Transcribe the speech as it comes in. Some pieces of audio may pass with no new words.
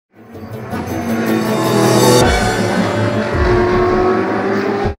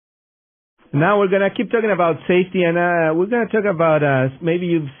Now we're going to keep talking about safety, and we're going to talk about, maybe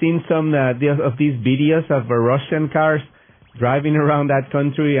you've seen some of these videos of Russian cars driving around that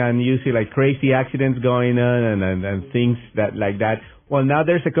country, and you see like crazy accidents going on and things like that. Well, now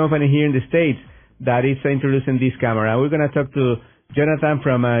there's a company here in the States that is introducing this camera. We're going to talk to Jonathan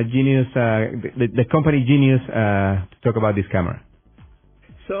from Genius, the company Genius, to talk about this camera.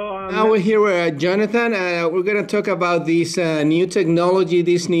 So now we're here with Jonathan. We're going to talk about this new technology,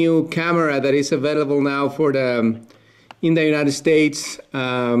 this new camera that is available now in the United States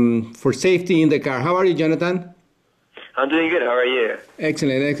for safety in the car. How are you, Jonathan? I'm doing good. How are you?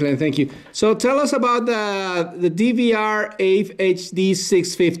 Excellent, excellent. Thank you. So tell us about the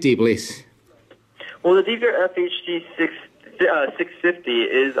DVR-FHD650, please. Well, the DVR-FHD650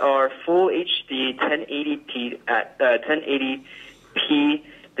 is our full HD 1080p at 1080p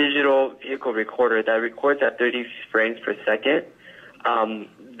digital vehicle recorder that records at 30 frames per second.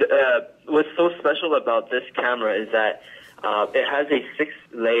 What's so special about this camera is that it has six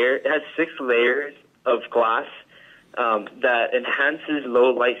layers of glass that enhances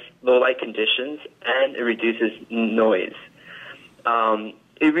low light conditions, and it reduces noise. It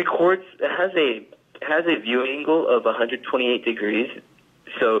has a view angle of 128 degrees,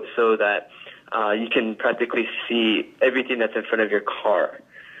 so that you can practically see everything that's in front of your car.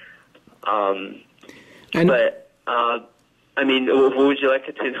 I mean, what would you like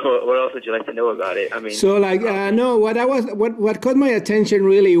to know? What else would you like to know about it? I mean, so like no, what caught my attention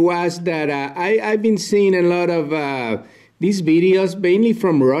really was that I've been seeing a lot of these videos, mainly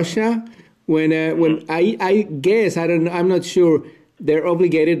from Russia. When I guess I'm not sure, they're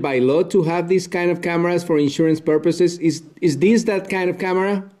obligated by law to have these kind of cameras for insurance purposes. Is this that kind of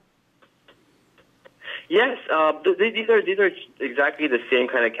camera? Yes, these are exactly the same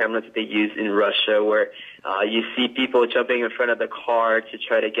kind of cameras that they use in Russia, where you see people jumping in front of the car to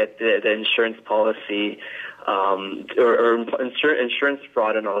try to get the insurance policy, or insurance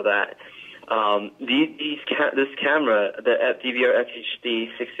fraud and all that. This camera, the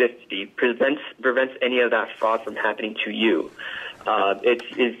DVR-FHD650, prevents any of that fraud from happening to you.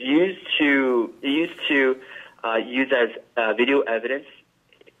 It's used as video evidence.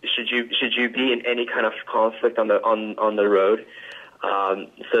 Should you be in any kind of conflict on the road,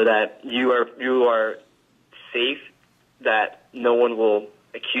 so that you are safe, that no one will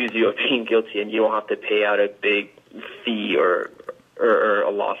accuse you of being guilty, and you won't have to pay out a big fee or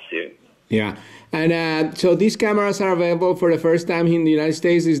a lawsuit. Yeah, and so these cameras are available for the first time in the United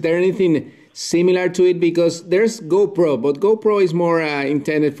States. Is there anything similar to it? Because there's GoPro, but GoPro is more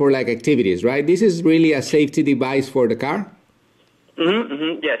intended for like activities, right? This is really a safety device for the car.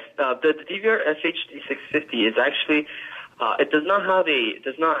 Yes, the DVR-FHD650 is actually it does not have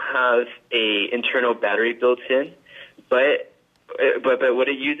a internal battery built in, but what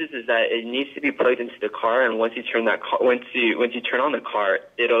it uses is that it needs to be plugged into the car, and once you turn on the car,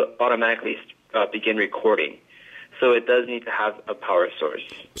 it'll automatically begin recording. So it does need to have a power source.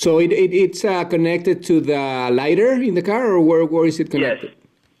 So it's connected to the lighter in the car, or where is it connected? Yes.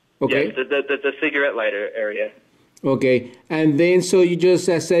 Okay. Yes, the cigarette lighter area. Okay, and then so you just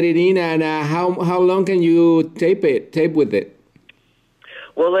set it in, and how long can you tape with it?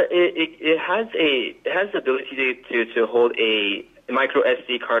 Well, it has the ability to hold a micro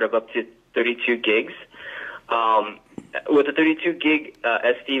SD card of up to 32 gigs. With a 32 gig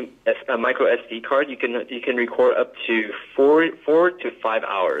micro SD card, you can record up to 4 to 5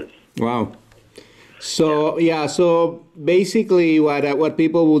 hours. Wow. So yeah, so basically what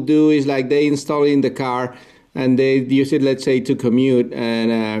people will do is like they install it in the car, and they use it, let's say, to commute,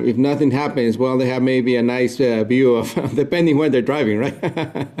 and if nothing happens, well, they have maybe a nice view of, depending when they're driving, right?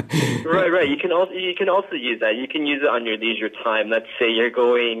 Right. You can also use that. You can use it on your leisure time. Let's say you're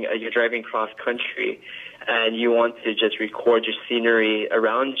driving cross country, and you want to just record your scenery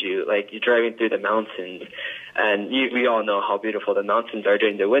around you, like you're driving through the mountains, and we all know how beautiful the mountains are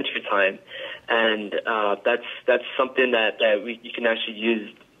during the winter time, and that's something that you can actually use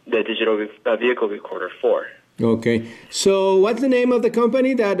the digital vehicle recorder for. Okay. So what's the name of the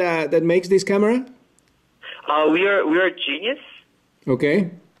company that makes this camera? We are Genius. Okay.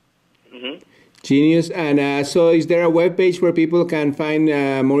 Genius. And so is there a web page where people can find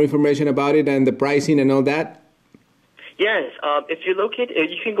more information about it and the pricing and all that? Yes. If you're located,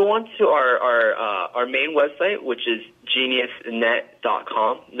 you can go on to our main website, which is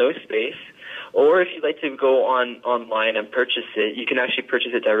geniusnet.com, no space. Or if you'd like to go online and purchase it, you can actually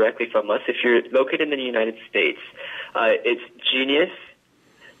purchase it directly from us. If you're located in the United States, it's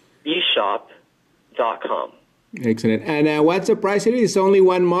geniuseshop.com. Excellent. And what's the price? It is only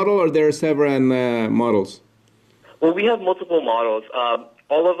one model, or there are several models? Well, we have multiple models.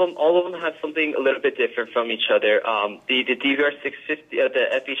 all of them have something a little bit different from each other. The DVR-650, the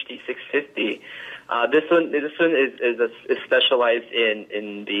FHD650, this one is specialized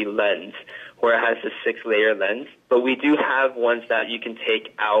in the lens, where it has a 6-layer lens. But we do have ones that you can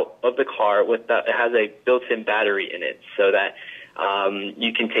take out of the car it has a built-in battery in it, so that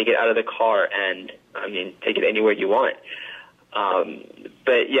you can take it out of the car and take it anywhere you want.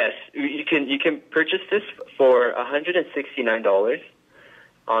 But yes, you can purchase this for $169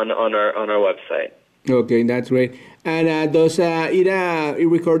 on our website. Okay, that's great. And does it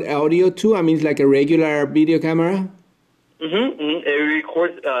record audio too? It's like a regular video camera? It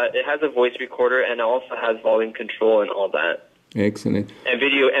records. It has a voice recorder, and it also has volume control and all that. Excellent. And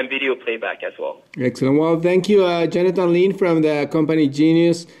video playback as well. Excellent. Well, thank you, Jonathan Lin from the company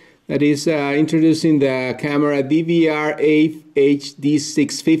Genius, that is introducing the camera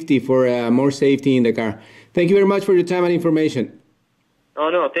DVR-FHD650 for more safety in the car. Thank you very much for your time and information. Oh,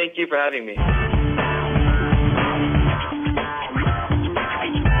 no, thank you for having me.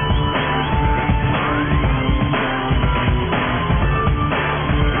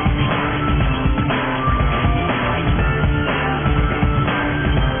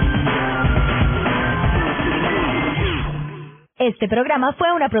 Este programa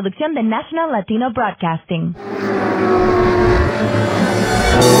fue una producción de National Latino Broadcasting.